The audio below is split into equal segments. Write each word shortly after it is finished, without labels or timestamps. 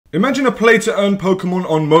Imagine a play to earn Pokemon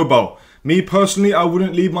on mobile. Me personally, I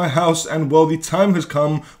wouldn't leave my house, and well, the time has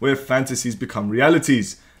come where fantasies become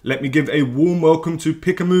realities. Let me give a warm welcome to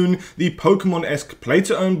PikaMoon, the Pokemon-esque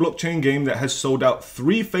play-to-earn blockchain game that has sold out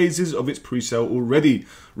 3 phases of its pre-sale already,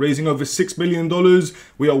 raising over $6 million.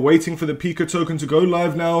 We are waiting for the PIKA Token to go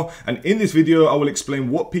live now, and in this video I will explain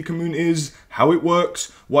what PikaMoon is, how it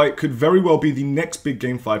works, why it could very well be the next big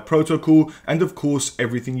GameFi protocol, and of course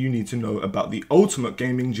everything you need to know about the ultimate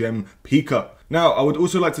gaming gem, Pika. Now, I would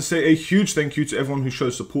also like to say a huge thank you to everyone who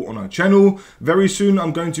shows support on our channel. Very soon,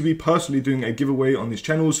 I'm going to be personally doing a giveaway on this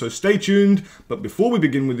channel, so stay tuned. But before we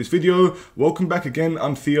begin with this video, welcome back again.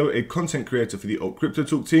 I'm Theo, a content creator for the Alt Crypto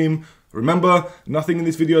Talk team. Remember, nothing in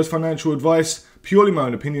this video is financial advice, purely my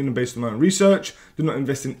own opinion and based on my own research. Do not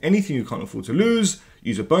invest in anything you can't afford to lose.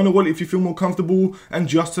 Use a burner wallet if you feel more comfortable, and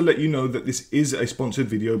just to let you know that this is a sponsored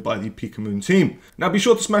video by the PikaMoon team. Now be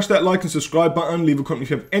sure to smash that like and subscribe button, leave a comment if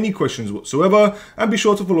you have any questions whatsoever, and be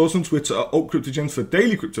sure to follow us on Twitter at AltCryptoGems for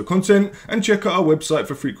daily crypto content, and check out our website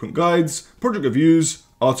for frequent guides, project reviews,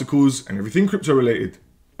 articles, and everything crypto related.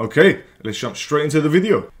 Okay, let's jump straight into the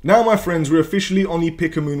video. Now my friends, we're officially on the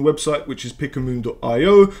PikaMoon website, which is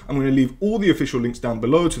pikamoon.io. I'm going to leave all the official links down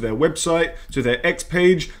below to their website, to their X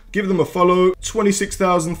page. Give them a follow,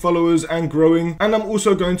 26,000 followers and growing. And I'm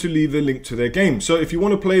also going to leave the link to their game. So if you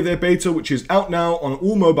want to play their beta, which is out now on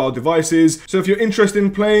all mobile devices. So if you're interested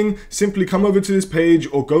in playing, simply come over to this page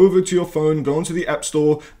or go over to your phone, go onto the App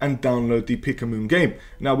Store and download the PikaMoon game.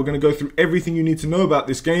 Now we're going to go through everything you need to know about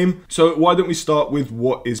this game. So why don't we start with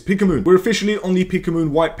what is PikaMoon? We're officially on the PikaMoon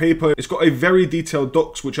white paper. It's got a very detailed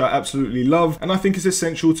docs, which I absolutely love. And I think it's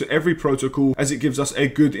essential to every protocol as it gives us a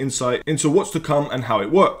good insight into what's to come and how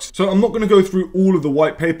it works. So I'm not going to go through all of the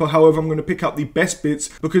white paper, however I'm going to pick out the best bits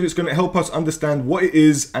because it's going to help us understand what it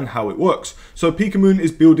is and how it works. So PikaMoon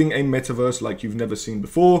is building a metaverse like you've never seen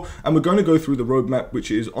before, and we're going to go through the roadmap, which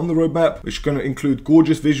is on the roadmap, which is going to include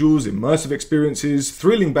gorgeous visuals, immersive experiences,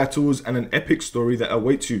 thrilling battles, and an epic story that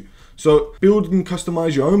awaits you. So build and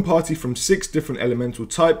customize your own party from 6 different elemental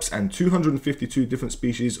types and 252 different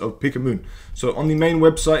species of PikaMoon. So on the main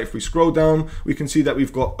website, if we scroll down, we can see that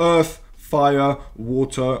we've got Earth, Fire,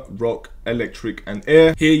 Water, Rock, Electric and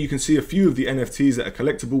Air. Here you can see a few of the NFTs that are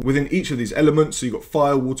collectible within each of these elements. So you've got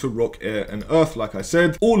Fire, Water, Rock, Air and Earth, like I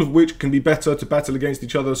said, all of which can be better to battle against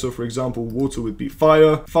each other. So for example, Water would be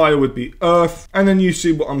Fire, Fire would be Earth, and then you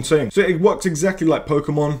see what I'm saying. So it works exactly like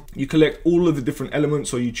Pokemon. You collect all of the different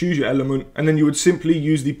elements, or you choose your element, and then you would simply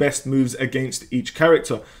use the best moves against each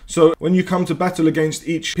character. So when you come to battle against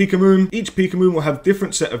each PikaMoon will have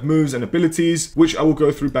different set of moves and abilities, which I will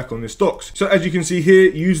go through back on this docs. So as you can see here,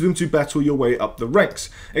 use them to battle your way up the ranks.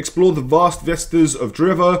 Explore the vast vistas of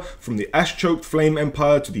Driver, from the ash-choked Flame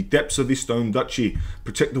Empire to the depths of the Stone Duchy.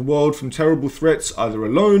 Protect the world from terrible threats, either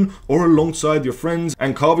alone or alongside your friends,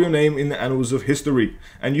 and carve your name in the annals of history.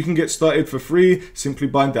 And you can get started for free simply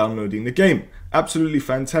by downloading the game. Absolutely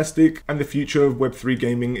fantastic, and the future of Web3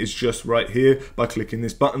 gaming is just right here by clicking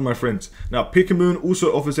this button, my friends. Now, PikaMoon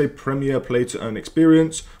also offers a premier play-to-earn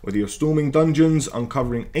experience, whether you're storming dungeons,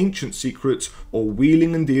 uncovering ancient secrets, or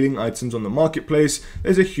wheeling and dealing items on the marketplace.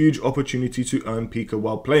 There's a huge opportunity to earn Pika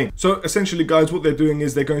while playing. So essentially, guys, what they're doing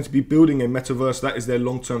is they're going to be building a metaverse. That is their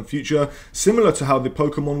long-term future, similar to how the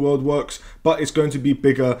Pokemon world works, but it's going to be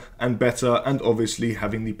bigger and better, and obviously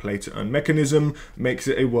having the play-to-earn mechanism makes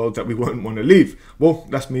it a world that we won't want to leave. Well,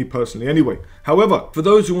 that's me personally anyway. However, for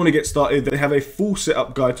those who want to get started, they have a full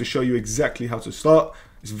setup guide to show you exactly how to start.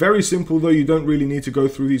 It's very simple though, you don't really need to go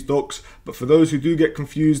through these docs, but for those who do get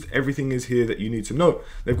confused, everything is here that you need to know.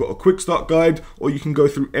 They've got a quick start guide, or you can go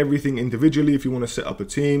through everything individually if you want to set up a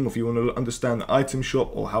team, or if you want to understand the item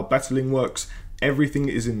shop or how battling works. Everything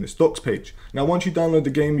is in this docs page. Now once you download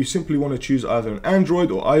the game, you simply want to choose either an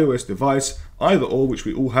Android or iOS device, either or, which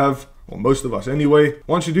we all have, or most of us anyway.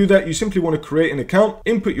 Once you do that, you simply want to create an account,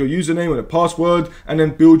 input your username and a password, and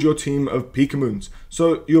then build your team of PikaMoons.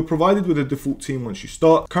 So you're provided with a default team once you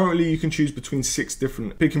start. Currently you can choose between 6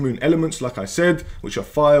 different PikaMoon elements, like I said, which are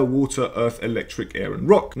Fire, Water, Earth, Electric, Air and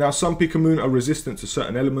Rock. Now some PikaMoon are resistant to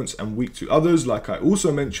certain elements and weak to others, like I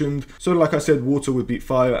also mentioned. So like I said, Water would beat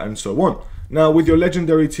Fire and so on. Now with your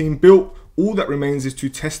legendary team built, all that remains is to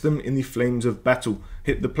test them in the flames of battle.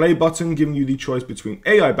 Hit the play button, giving you the choice between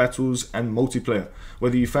AI battles and multiplayer.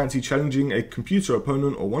 Whether you fancy challenging a computer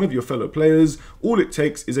opponent or one of your fellow players, all it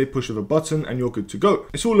takes is a push of a button and you're good to go.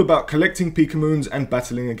 It's all about collecting PikaMoons and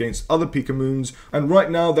battling against other PikaMoons, and right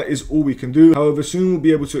now that is all we can do. However, soon we'll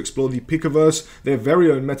be able to explore the Pikaverse, their very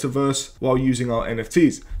own metaverse, while using our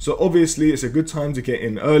NFTs. So obviously it's a good time to get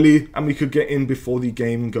in early, and we could get in before the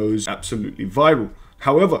game goes absolutely viral.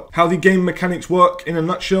 However, how the game mechanics work in a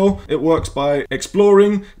nutshell, it works by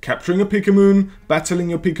exploring, capturing a PikaMoon, battling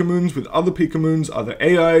your PikaMoons with other PikaMoons, other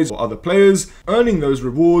AIs or other players, earning those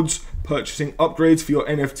rewards, purchasing upgrades for your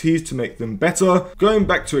NFTs to make them better, going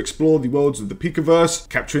back to explore the worlds of the Pikaverse,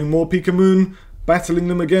 capturing more PikaMoon, battling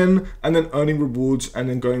them again, and then earning rewards, and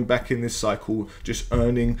then going back in this cycle, just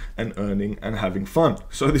earning and having fun.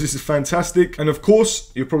 So this is fantastic. And of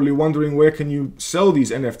course, you're probably wondering, where can you sell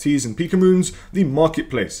these NFTs and PikaMoons? The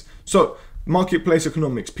marketplace. So marketplace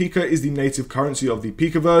economics. Pika is the native currency of the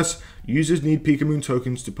Pikaverse. Users need PikaMoon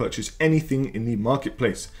tokens to purchase anything in the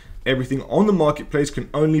marketplace. Everything on the marketplace can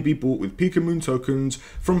only be bought with PikaMoon tokens,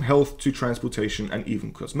 from health to transportation and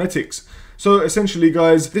even cosmetics. So essentially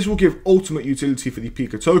guys, this will give ultimate utility for the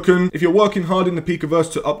PIKA token. If you're working hard in the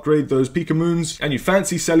Pikaverse to upgrade those PikaMoons and you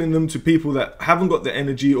fancy selling them to people that haven't got the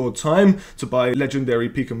energy or time to buy legendary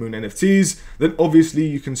PikaMoon NFTs, then obviously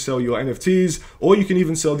you can sell your NFTs, or you can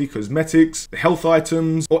even sell the cosmetics, the health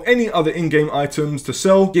items, or any other in-game items to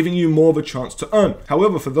sell, giving you more of a chance to earn.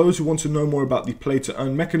 However, for those who want to know more about the play to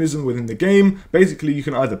earn mechanism within the game, basically you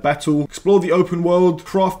can either battle, explore the open world,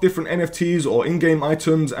 craft different NFTs or in-game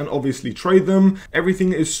items, and obviously trade them.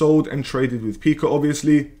 Everything is sold and traded with Pika,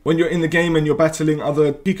 obviously. When you're in the game and you're battling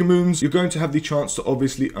other PikaMoons, you're going to have the chance to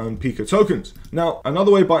obviously earn Pika tokens. Now, another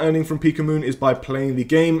way by earning from PikaMoon is by playing the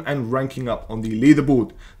game and ranking up on the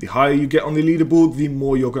leaderboard. The higher you get on the leaderboard, the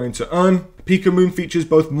more you're going to earn. PikaMoon features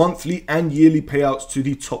both monthly and yearly payouts to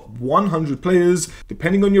the top 100 players.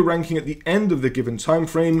 Depending on your ranking at the end of the given time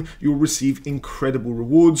frame, you'll receive incredible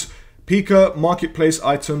rewards, Pika, marketplace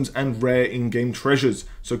items, and rare in-game treasures.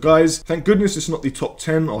 So guys, thank goodness it's not the top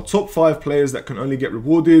 10 or top 5 players that can only get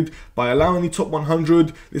rewarded. By allowing the top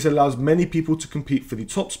 100, this allows many people to compete for the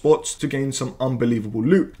top spots to gain some unbelievable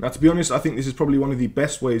loot. Now, to be honest, I think this is probably one of the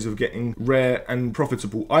best ways of getting rare and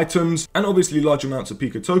profitable items, and obviously large amounts of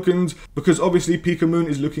Pika tokens, because obviously PikaMoon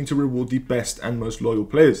is looking to reward the best and most loyal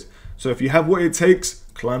players. So if you have what it takes,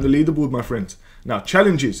 climb the leaderboard, my friends. Now,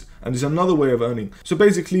 challenges, and there's another way of earning. So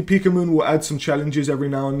basically, PikaMoon will add some challenges every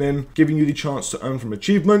now and then, giving you the chance to earn from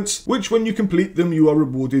achievements, which when you complete them, you are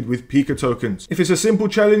rewarded with Pika tokens. If it's a simple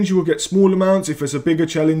challenge, you will get small amounts. If it's a bigger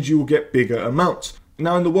challenge, you will get bigger amounts.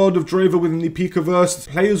 Now, in the world of Draver within the Pikaverse,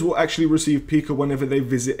 players will actually receive Pika whenever they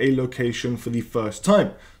visit a location for the first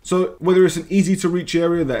time. So whether it's an easy to reach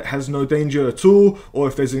area that has no danger at all, or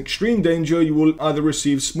if there's an extreme danger, you will either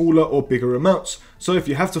receive smaller or bigger amounts. So if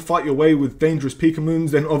you have to fight your way with dangerous PikaMoons,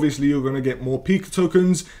 then obviously you're going to get more Pika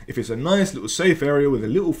tokens. If it's a nice little safe area with a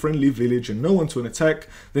little friendly village and no one to attack,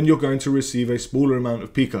 then you're going to receive a smaller amount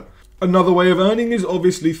of Pika. Another way of earning is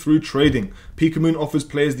obviously through trading. PikaMoon offers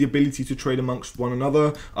players the ability to trade amongst one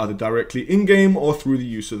another, either directly in-game or through the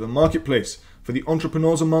use of the marketplace. For the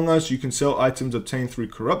entrepreneurs among us, you can sell items obtained through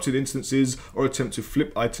corrupted instances or attempt to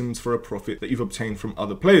flip items for a profit that you've obtained from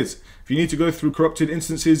other players. If you need to go through corrupted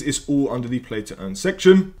instances, it's all under the play to earn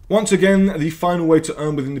section. Once again, the final way to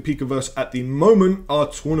earn within the Pikaverse at the moment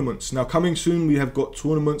are tournaments. Now, coming soon, we have got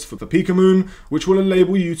tournaments for the PikaMoon, which will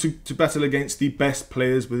enable you to battle against the best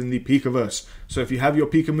players within the Pikaverse. So if you have your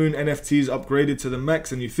PikaMoon NFTs upgraded to the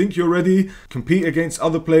max and you think you're ready, compete against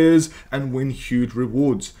other players and win huge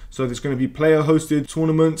rewards. So there's going to be player-hosted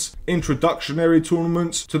tournaments, introductionary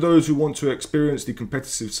tournaments to those who want to experience the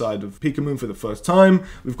competitive side of PikaMoon for the first time.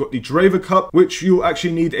 We've got the Draver Cup, which you'll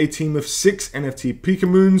actually need a team of 6 NFT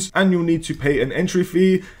PikaMoons, and you'll need to pay an entry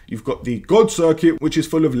fee. You've got the God Circuit, which is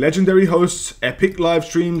full of legendary hosts, epic live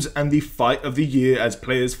streams, and the fight of the year as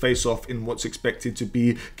players face off in what's expected to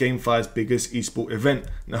be GameFi's biggest esport event.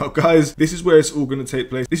 Now guys, this is where it's all going to take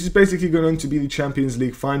place. This is basically going to be the Champions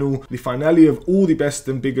League final, the finale of all the best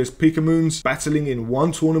and biggest PikaMoons battling in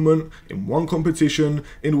one tournament, in one competition,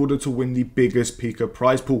 in order to win the biggest Pika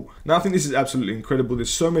prize pool. Now I think this is absolutely incredible.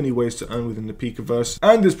 There's so many ways to earn within the Pikaverse,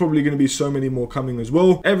 and there's probably going to be so many more coming as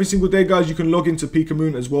well. Every single day, guys, you can log into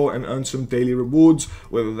PikaMoon as well and earn some daily rewards,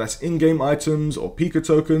 whether that's in-game items or Pika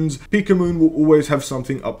tokens. PikaMoon will always have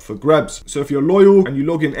something up for grabs. So if you're loyal and you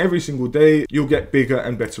log in every single day, you'll get bigger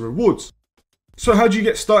and better rewards. So how do you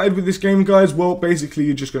get started with this game, guys? Well, basically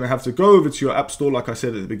you're just going to have to go over to your app store, like I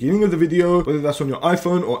said at the beginning of the video, whether that's on your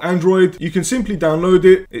iPhone or Android. You can simply download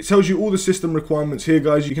it. It tells you all the system requirements here,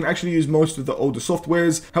 guys. You can actually use most of the older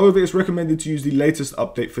softwares. However, it's recommended to use the latest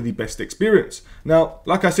update for the best experience. Now,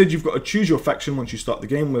 like I said, you've got to choose your faction once you start the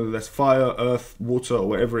game, whether that's fire, earth, water, or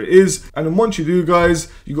whatever it is. And then once you do, guys,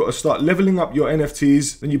 you've got to start leveling up your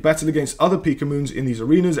NFTs. Then you battle against other PikaMoons in these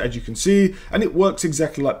arenas, as you can see. And it works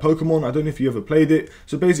exactly like Pokemon. I don't know if you ever played played it.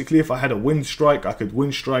 So basically, if I had a wind strike, I could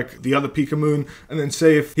wind strike the other PikaMoon, and then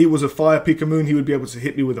say if he was a fire PikaMoon, he would be able to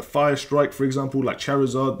hit me with a fire strike, for example, like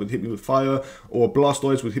Charizard would hit me with fire, or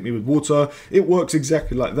Blastoise would hit me with water. It works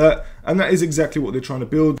exactly like that, and that is exactly what they're trying to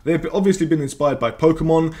build. They've obviously been inspired by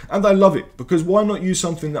Pokemon, and I love it, because why not use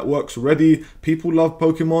something that works already? People love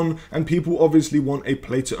Pokemon, and people obviously want a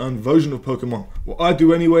play-to-earn version of Pokemon. Well, I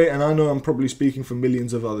do anyway, and I know I'm probably speaking for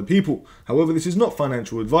millions of other people. However, this is not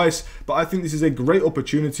financial advice, but I think this is a great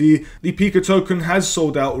opportunity. The PIKA token has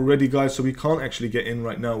sold out already, guys, so we can't actually get in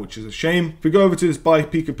right now, which is a shame. If we go over to this Buy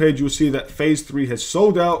PIKA page, you'll see that Phase 3 has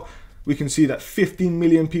sold out. We can see that 15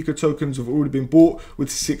 million PIKA tokens have already been bought with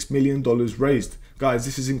 $6 million raised. Guys,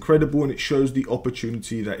 this is incredible, and it shows the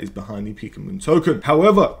opportunity that is behind the PikaMoon token.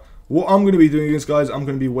 However, what I'm going to be doing is, guys, I'm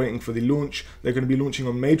going to be waiting for the launch. They're going to be launching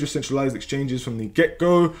on major centralized exchanges from the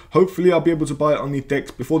get-go. Hopefully, I'll be able to buy it on the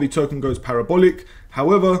DEX before the token goes parabolic.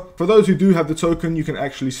 However, for those who do have the token, you can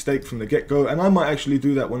actually stake from the get-go, and I might actually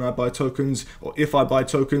do that when I buy tokens, or if I buy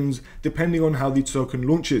tokens, depending on how the token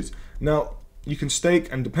launches. Now, you can stake,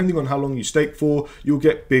 and depending on how long you stake for, you'll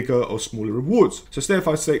get bigger or smaller rewards. So say if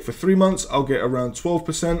I stake for 3 months, I'll get around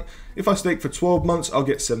 12%. If I stake for 12 months, I'll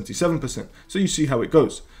get 77%. So you see how it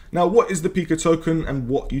goes. Now, what is the PIKA token and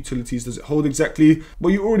what utilities does it hold exactly?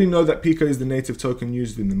 Well, you already know that PIKA is the native token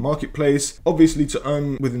used in the marketplace, obviously to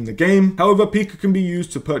earn within the game. However, PIKA can be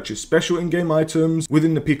used to purchase special in-game items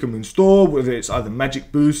within the PikaMoon store, whether it's either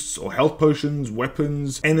magic boosts or health potions,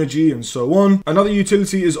 weapons, energy, and so on. Another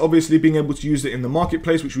utility is obviously being able to use it in the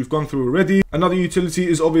marketplace, which we've gone through already. Another utility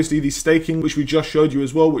is obviously the staking, which we just showed you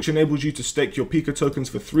as well, which enables you to stake your PIKA tokens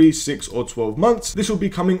for 3, 6, or 12 months. This will be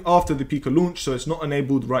coming after the PIKA launch, so it's not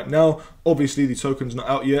enabled right now. Obviously, the token's not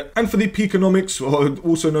out yet. And for the Pikanomics, or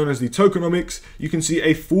also known as the tokenomics, you can see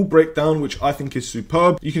a full breakdown, which I think is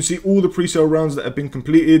superb. You can see all the pre-sale rounds that have been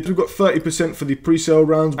completed. We've got 30% for the pre-sale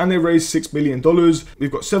rounds, and they raised $6 million.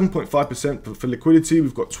 We've got 7.5% for liquidity.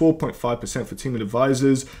 We've got 12.5% for team and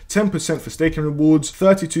advisors, 10% for staking rewards,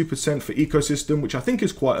 32% for ecosystem, which I think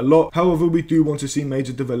is quite a lot. However, we do want to see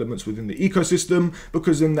major developments within the ecosystem,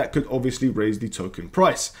 because then that could obviously raise the token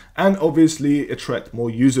price and obviously attract more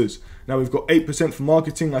users. Now we've got 8% for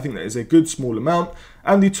marketing. I think that is a good small amount,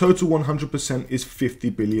 and the total 100% is 50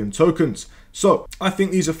 billion tokens. So I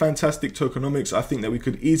think these are fantastic tokenomics. I think that we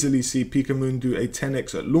could easily see PikaMoon do a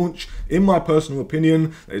 10x at launch. In my personal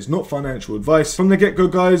opinion, that is not financial advice. From the get-go,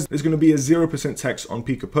 guys, there's going to be a 0% tax on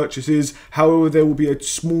PIKA purchases. However, there will be a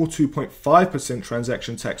small 2.5%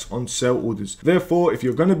 transaction tax on sale orders. Therefore, if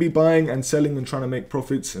you're going to be buying and selling and trying to make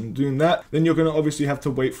profits and doing that, then you're going to obviously have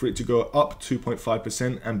to wait for it to go up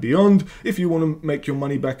 2.5% and beyond if you want to make your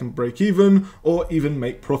money back and break even, or even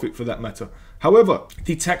make profit for that matter. However,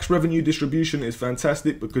 the tax revenue distribution is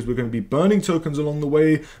fantastic, because we're going to be burning tokens along the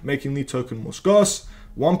way, making the token more scarce.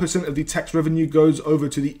 1% of the tax revenue goes over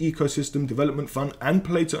to the ecosystem development fund and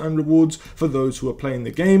play to earn rewards for those who are playing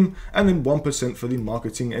the game, and then 1% for the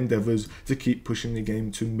marketing endeavors to keep pushing the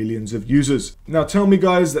game to millions of users. Now tell me,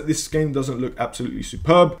 guys, that this game doesn't look absolutely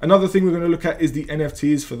superb. Another thing we're going to look at is the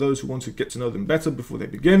NFTs for those who want to get to know them better before they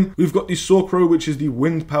begin. We've got the Sorcro, which is the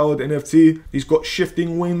wind powered NFT. He's got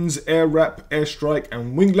shifting winds, air wrap, air strike,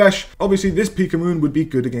 and wing lash. Obviously this PikaMoon would be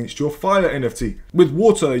good against your fire NFT. With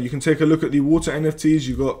water, you can take a look at the water NFTs.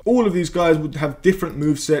 You got all of these guys would have different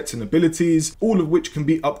movesets and abilities, all of which can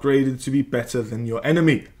be upgraded to be better than your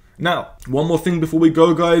enemy. Now, one more thing before we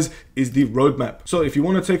go, guys, is the roadmap. So if you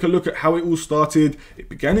want to take a look at how it all started, it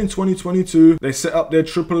began in 2022. They set up their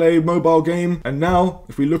AAA mobile game. And now,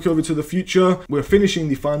 if we look over to the future, we're finishing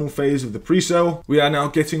the final phase of the pre-sale. We are now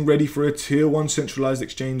getting ready for a tier 1 centralized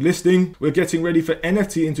exchange listing. We're getting ready for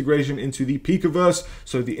NFT integration into the Pikaverse.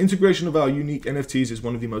 So the integration of our unique NFTs is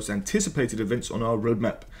one of the most anticipated events on our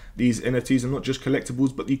roadmap. These NFTs are not just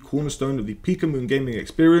collectibles, but the cornerstone of the PikaMoon gaming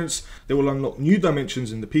experience. They will unlock new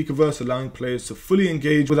dimensions in the Pikaverse, allowing players to fully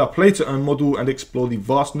engage with our play-to-earn model and explore the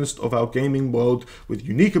vastness of our gaming world with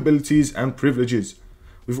unique abilities and privileges.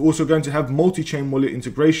 We're also going to have multi-chain wallet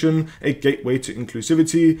integration, a gateway to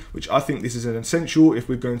inclusivity, which I think this is an essential if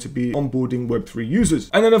we're going to be onboarding Web3 users.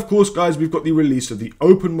 And then of course, guys, we've got the release of the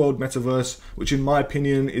open world metaverse, which in my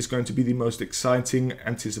opinion is going to be the most exciting,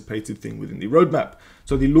 anticipated thing within the roadmap.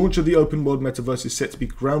 So the launch of the open world metaverse is set to be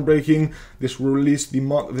groundbreaking. This will release the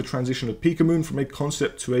mark of the transition of PikaMoon from a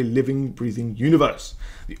concept to a living, breathing universe.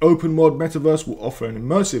 The open world metaverse will offer an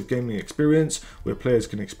immersive gaming experience where players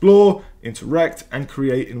can explore, interact, and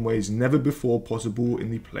create in ways never before possible in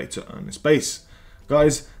the play-to-earn space.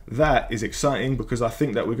 Guys, that is exciting, because I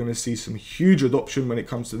think that we're going to see some huge adoption when it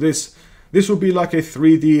comes to this. This will be like a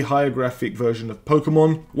 3D higher graphic version of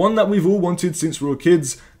Pokemon, one that we've all wanted since we were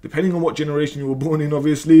kids. depending on what generation you were born in,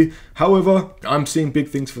 obviously. However, I'm seeing big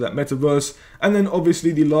things for that metaverse. And then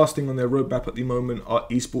obviously the last thing on their roadmap at the moment are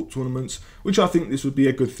esport tournaments, which I think this would be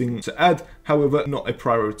a good thing to add, however, not a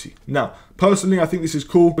priority. Now, personally, I think this is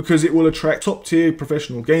cool because it will attract top tier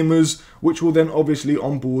professional gamers, which will then obviously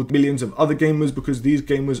onboard millions of other gamers because these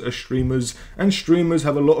gamers are streamers, and streamers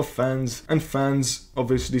have a lot of fans, and fans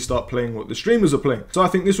obviously start playing what the streamers are playing. So I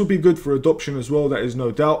think this will be good for adoption as well, that is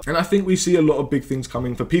no doubt. And I think we see a lot of big things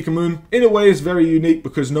coming for PikaMoon. In a way, it's very unique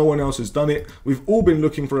because no one else has done it. We've all been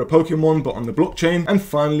looking for a Pokemon, but on the blockchain, and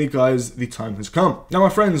finally, guys, the time has come. Now, my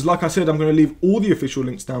friends, like I said, I'm going to leave all the official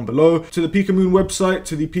links down below to the PikaMoon website,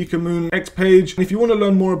 to the PikaMoon X page. And if you want to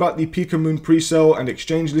learn more about the PikaMoon pre-sale and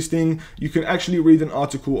exchange listing, you can actually read an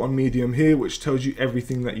article on Medium here, which tells you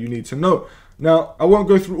everything that you need to know. Now, I won't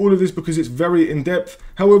go through all of this because it's very in-depth.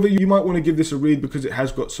 However, you might want to give this a read because it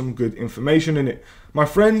has got some good information in it. My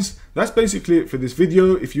friends, that's basically it for this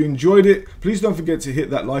video. If you enjoyed it, please don't forget to hit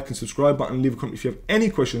that like and subscribe button. Leave a comment if you have any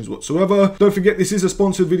questions whatsoever. Don't forget, this is a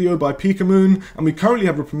sponsored video by PikaMoon, and we currently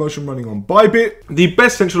have a promotion running on Bybit, the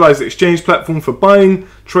best centralized exchange platform for buying,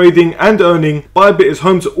 trading, and earning. Bybit is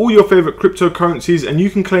home to all your favorite cryptocurrencies, and you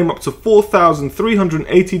can claim up to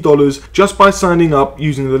 $4,380 just by signing up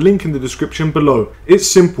using the link in the description below. It's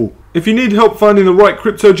simple. If you need help finding the right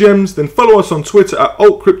crypto gems, then follow us on Twitter at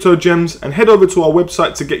altcryptogems and head over to our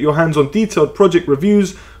website to get your hands on detailed project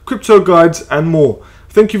reviews, crypto guides, and more.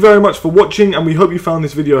 Thank you very much for watching, and we hope you found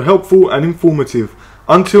this video helpful and informative.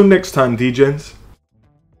 Until next time, DGens.